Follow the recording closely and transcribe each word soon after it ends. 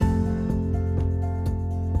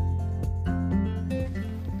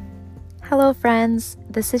Hello, friends.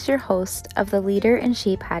 This is your host of the Leader in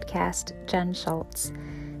She podcast, Jen Schultz.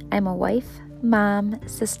 I'm a wife, mom,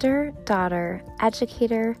 sister, daughter,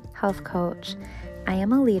 educator, health coach. I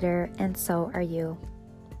am a leader, and so are you.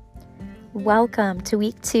 Welcome to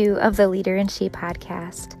week 2 of the Leader in She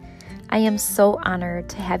podcast. I am so honored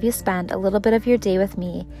to have you spend a little bit of your day with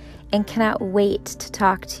me and cannot wait to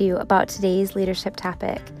talk to you about today's leadership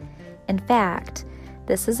topic. In fact,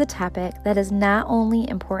 this is a topic that is not only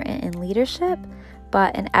important in leadership,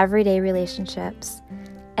 but in everyday relationships.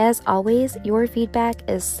 As always, your feedback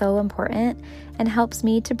is so important and helps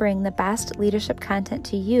me to bring the best leadership content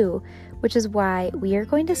to you, which is why we are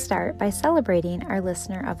going to start by celebrating our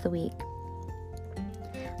Listener of the Week.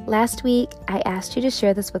 Last week, I asked you to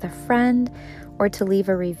share this with a friend or to leave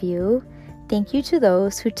a review. Thank you to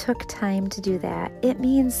those who took time to do that. It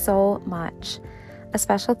means so much. A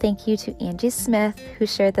special thank you to Angie Smith, who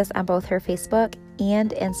shared this on both her Facebook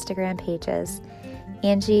and Instagram pages.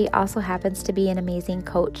 Angie also happens to be an amazing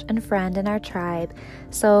coach and friend in our tribe,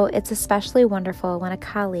 so it's especially wonderful when a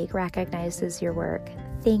colleague recognizes your work.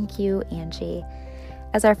 Thank you, Angie.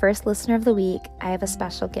 As our first Listener of the Week, I have a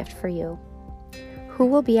special gift for you. Who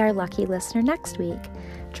will be our lucky listener next week?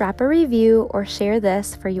 Drop a review or share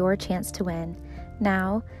this for your chance to win.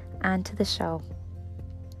 Now, on to the show.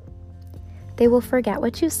 They will forget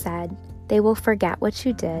what you said, they will forget what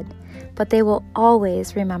you did, but they will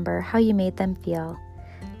always remember how you made them feel.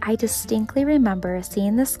 I distinctly remember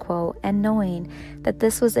seeing this quote and knowing that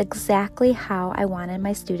this was exactly how I wanted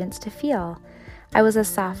my students to feel. I was a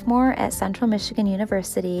sophomore at Central Michigan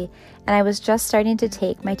University, and I was just starting to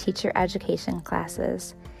take my teacher education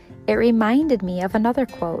classes. It reminded me of another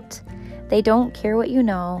quote, "They don't care what you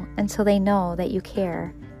know until they know that you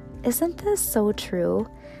care." Isn't this so true?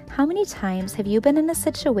 How many times have you been in a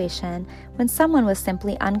situation when someone was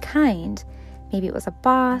simply unkind? Maybe it was a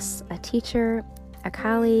boss, a teacher, a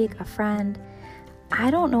colleague, a friend.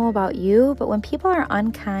 I don't know about you, but when people are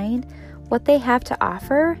unkind, what they have to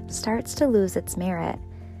offer starts to lose its merit.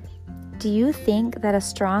 Do you think that a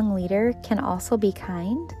strong leader can also be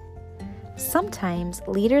kind? Sometimes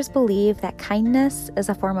leaders believe that kindness is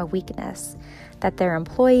a form of weakness, that their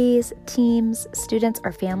employees, teams, students,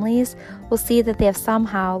 or families will see that they have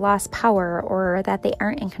somehow lost power or that they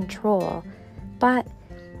aren't in control. But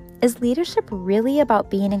is leadership really about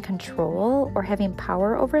being in control or having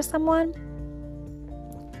power over someone?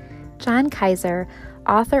 John Kaiser,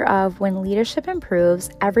 author of When Leadership Improves,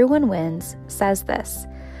 Everyone Wins, says this: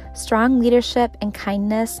 strong leadership and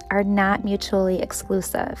kindness are not mutually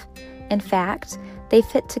exclusive. In fact, they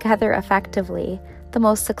fit together effectively. The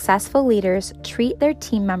most successful leaders treat their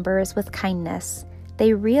team members with kindness.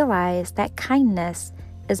 They realize that kindness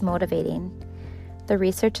is motivating. The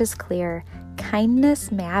research is clear.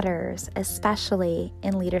 Kindness matters, especially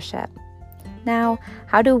in leadership. Now,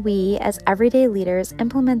 how do we as everyday leaders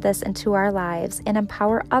implement this into our lives and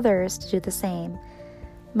empower others to do the same?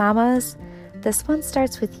 Mamas, this one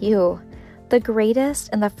starts with you. The greatest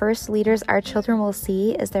and the first leaders our children will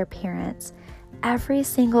see is their parents. Every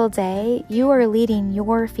single day, you are leading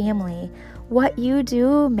your family. What you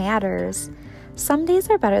do matters. Some days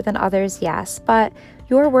are better than others, yes, but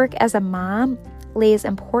your work as a mom lays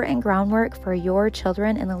important groundwork for your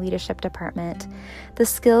children in the leadership department. The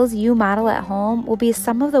skills you model at home will be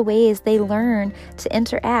some of the ways they learn to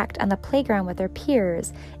interact on the playground with their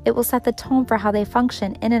peers. It will set the tone for how they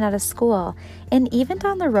function in and out of school, and even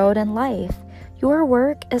down the road in life. Your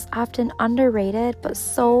work is often underrated, but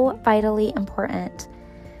so vitally important.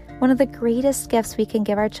 One of the greatest gifts we can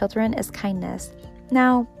give our children is kindness.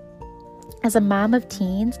 Now, as a mom of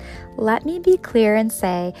teens, let me be clear and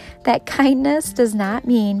say that kindness does not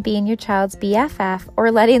mean being your child's BFF or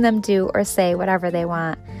letting them do or say whatever they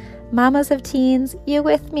want. Mamas of teens, you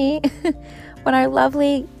with me? When our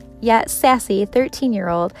lovely yet sassy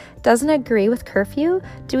 13-year-old doesn't agree with curfew,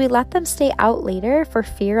 do we let them stay out later for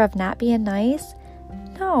fear of not being nice?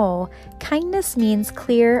 No. Kindness means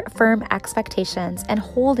clear, firm expectations and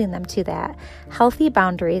holding them to that. Healthy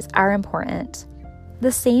boundaries are important.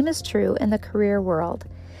 The same is true in the career world.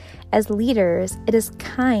 As leaders, it is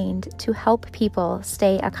kind to help people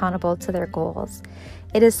stay accountable to their goals.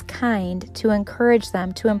 It is kind to encourage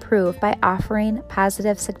them to improve by offering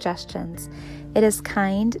positive suggestions. It is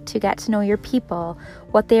kind to get to know your people,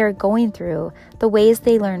 what they are going through, the ways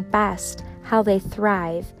they learn best, how they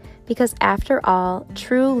thrive. Because after all,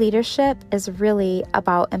 true leadership is really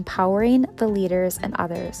about empowering the leaders and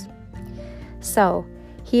others. So,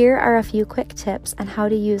 here are a few quick tips on how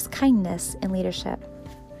to use kindness in leadership.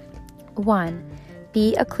 1.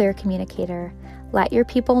 Be a clear communicator. Let your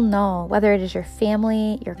people know, whether it is your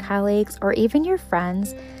family, your colleagues, or even your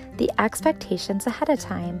friends, the expectations ahead of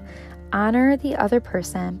time. Honor the other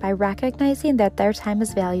person by recognizing that their time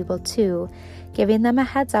is valuable too. Giving them a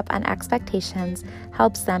heads up on expectations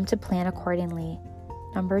helps them to plan accordingly.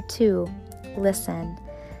 Number 2, listen.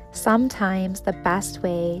 Sometimes the best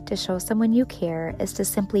way to show someone you care is to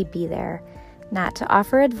simply be there, not to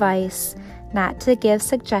offer advice, not to give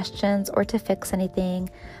suggestions or to fix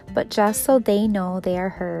anything, but just so they know they are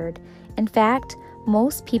heard. In fact,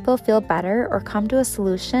 most people feel better or come to a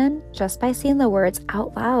solution just by saying the words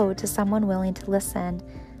out loud to someone willing to listen.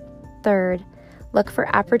 Third, look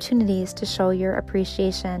for opportunities to show your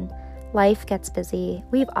appreciation. Life gets busy.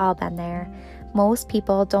 We've all been there. Most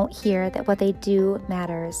people don't hear that what they do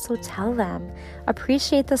matters, so tell them.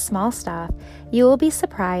 Appreciate the small stuff. You will be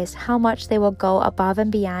surprised how much they will go above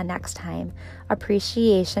and beyond next time.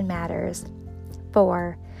 Appreciation matters.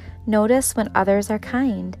 4, notice when others are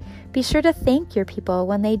kind. Be sure to thank your people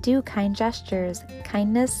when they do kind gestures.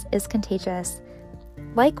 Kindness is contagious.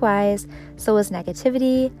 Likewise, so is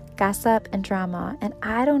negativity, gossip, and drama. And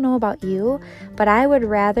I don't know about you, but I would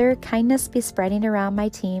rather kindness be spreading around my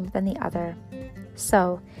team than the other.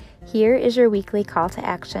 So, here is your weekly call to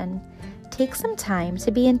action. Take some time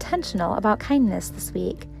to be intentional about kindness this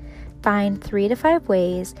week. Find 3 to 5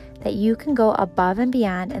 ways that you can go above and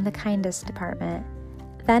beyond in the kindness department.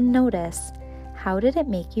 Then notice, how did it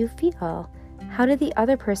make you feel? How did the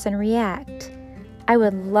other person react? I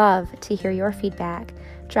would love to hear your feedback.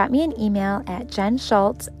 Drop me an email at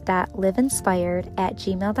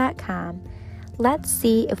jenschultz.liveinspired@gmail.com. Let's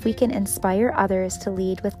see if we can inspire others to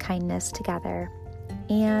lead with kindness together.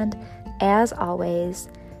 And as always,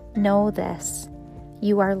 know this: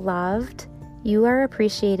 you are loved, you are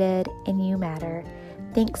appreciated, and you matter.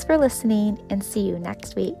 Thanks for listening, and see you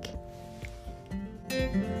next week.